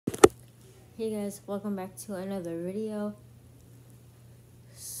Hey guys, welcome back to another video.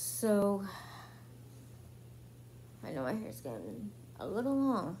 So, I know my hair's getting a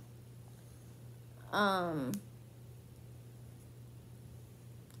little long.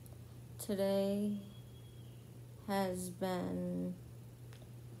 Today has been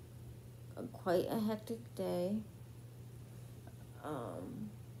quite a hectic day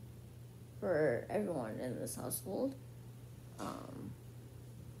for everyone in this household.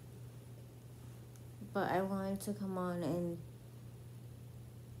 But I wanted to come on and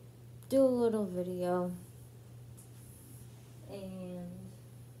do a little video. And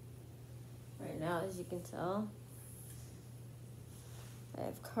right now, as you can tell, I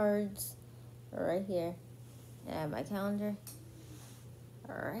have cards right here. I have my calendar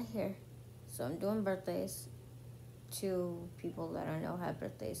right here. So I'm doing birthdays to people that I know have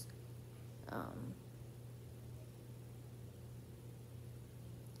birthdays.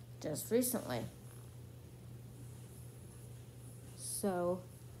 Just recently. So,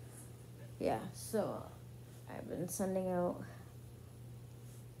 yeah, so I've been sending out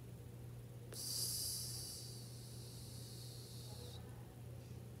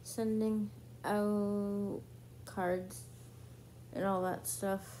cards and all that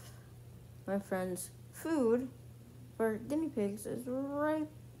stuff. My friend's food for guinea pigs is right,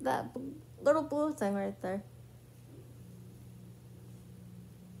 that little blue thing right there.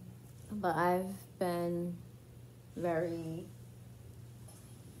 But I've been very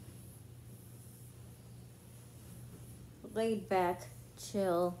laid back,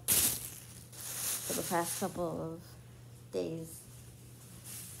 chill for the past couple of days.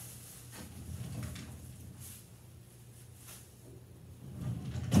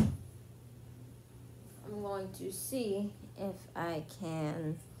 I'm going to see if I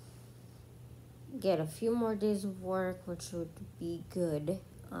can get a few more days of work, which would be good.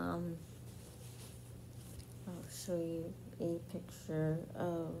 I'll show you a picture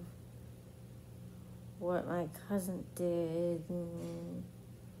of what my cousin did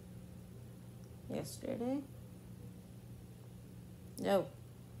yesterday. No,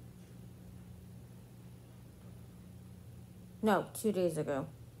 2 days ago.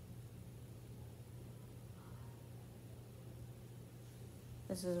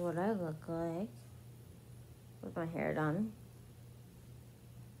 This is what I look like with my hair done.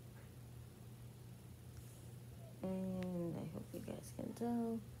 And I hope you guys can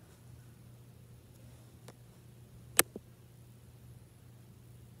tell.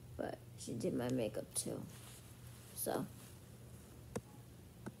 But she did my makeup too. So,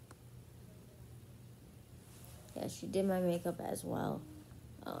 yeah, she did my makeup as well.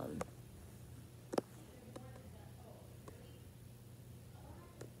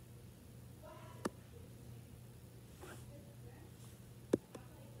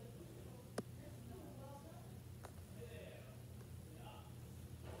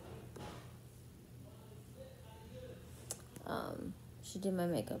 She did my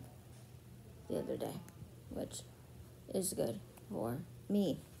makeup the other day, which is good for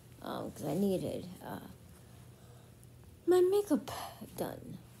me, because I needed my makeup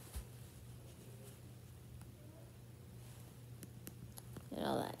done. And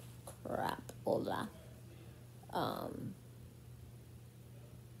all that crap, all that.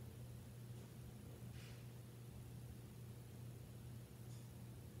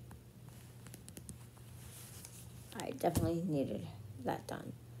 I definitely needed that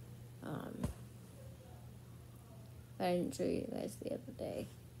done. I didn't show you guys the other day.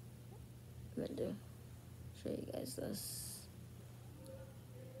 I meant to show you guys this.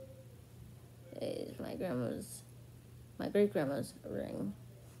 It is my great grandma's ring.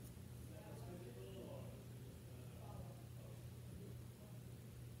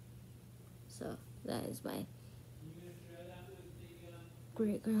 So that is my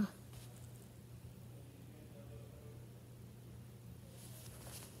great grandma.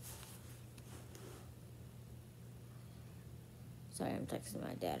 Sorry, I'm texting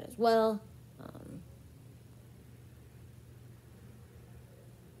my dad as well.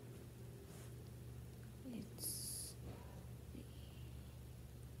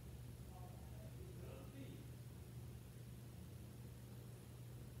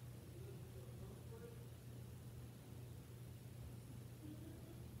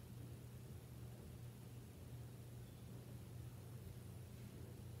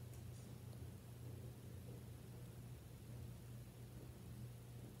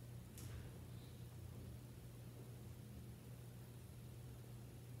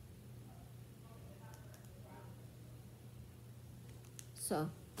 So,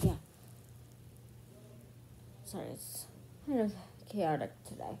 yeah. Sorry, it's kind of chaotic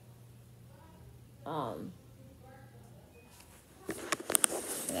today. I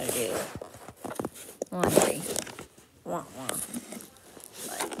gotta do laundry. Wah, wah.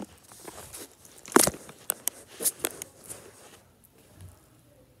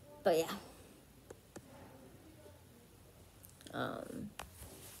 But yeah.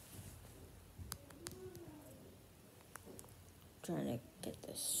 Trying to get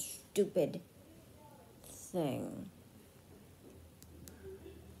this stupid thing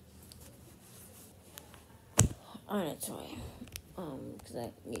on its way. Because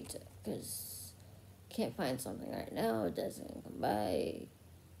I need to, because can't find something right now. It doesn't come by.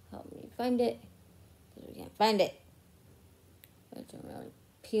 Help me find it, because we can't find it. Which I'm really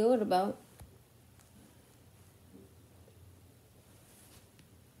peeled about.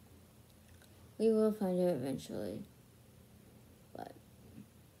 We will find it eventually. But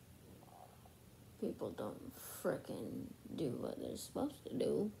people don't frickin' do what they're supposed to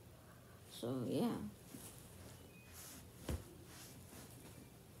do. So, yeah.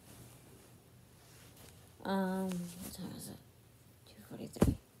 What time is it?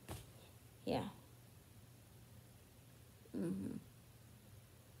 2:43. Yeah.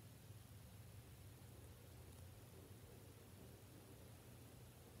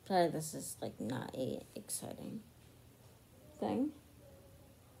 Sorry, this is like not a exciting thing,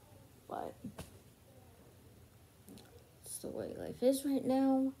 but it's the way life is right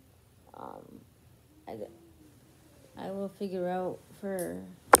now. I will figure out for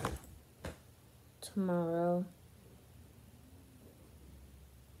tomorrow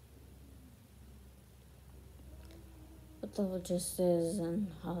what the logistics is and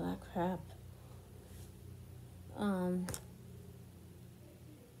all that crap.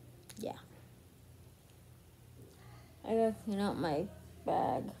 Yeah. I gotta clean out my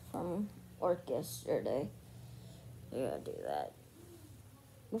bag from work yesterday. I gotta do that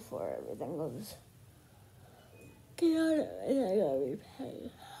before everything goes chaotic, and I gotta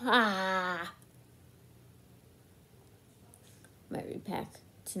repack. Might repack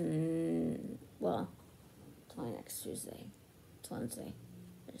to, well, it's only next Tuesday. It's Wednesday,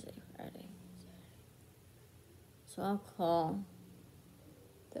 Thursday, Friday, Saturday. So I'll call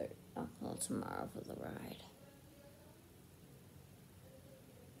tomorrow for the ride.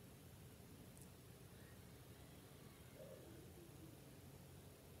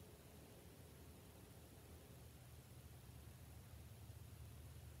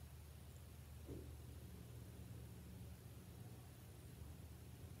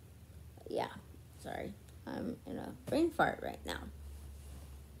 Yeah, sorry. I'm in a brain fart right now.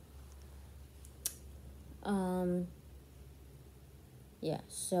 Yeah,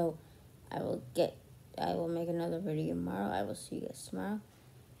 so I will make another video tomorrow. I will see you guys tomorrow.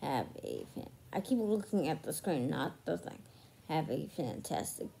 I keep looking at the screen, not the thing. Have a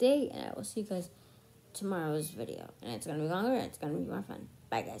fantastic day, and I will see you guys tomorrow's video. And it's going to be longer, and it's going to be more fun.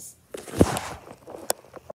 Bye, guys.